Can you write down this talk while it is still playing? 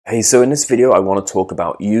Hey, so in this video, I want to talk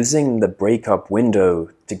about using the breakup window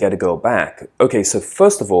to get a girl back. Okay, so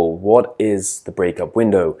first of all, what is the breakup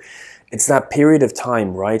window? It's that period of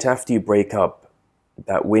time right after you break up,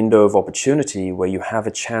 that window of opportunity where you have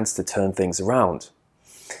a chance to turn things around.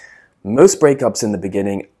 Most breakups in the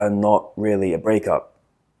beginning are not really a breakup.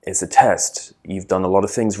 It's a test. You've done a lot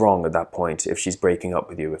of things wrong at that point if she's breaking up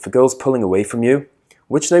with you. If a girl's pulling away from you,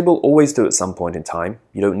 which they will always do at some point in time,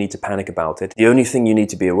 you don't need to panic about it. The only thing you need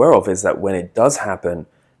to be aware of is that when it does happen,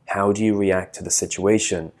 how do you react to the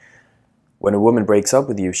situation? When a woman breaks up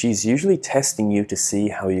with you, she's usually testing you to see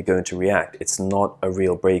how you're going to react. It's not a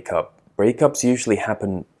real breakup. Breakups usually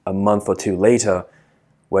happen a month or two later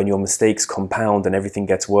when your mistakes compound and everything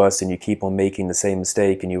gets worse and you keep on making the same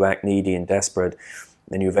mistake and you act needy and desperate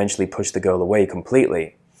and you eventually push the girl away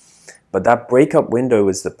completely. But that breakup window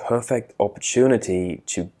is the perfect opportunity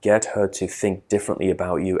to get her to think differently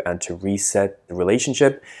about you and to reset the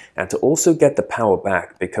relationship and to also get the power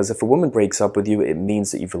back. Because if a woman breaks up with you, it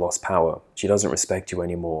means that you've lost power. She doesn't respect you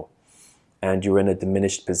anymore. And you're in a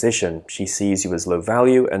diminished position. She sees you as low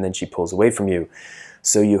value and then she pulls away from you.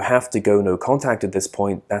 So you have to go no contact at this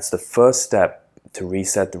point. That's the first step to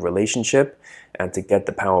reset the relationship and to get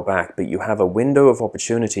the power back. But you have a window of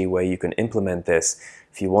opportunity where you can implement this.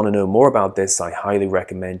 If you want to know more about this, I highly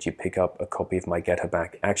recommend you pick up a copy of my Get Her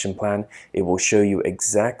Back action plan. It will show you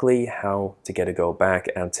exactly how to get a girl back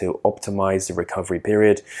and to optimize the recovery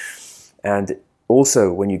period. And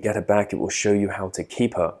also, when you get her back, it will show you how to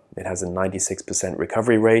keep her. It has a 96%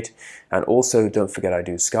 recovery rate. And also, don't forget I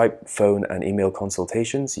do Skype, phone, and email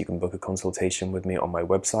consultations. You can book a consultation with me on my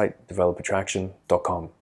website, develofattraction.com.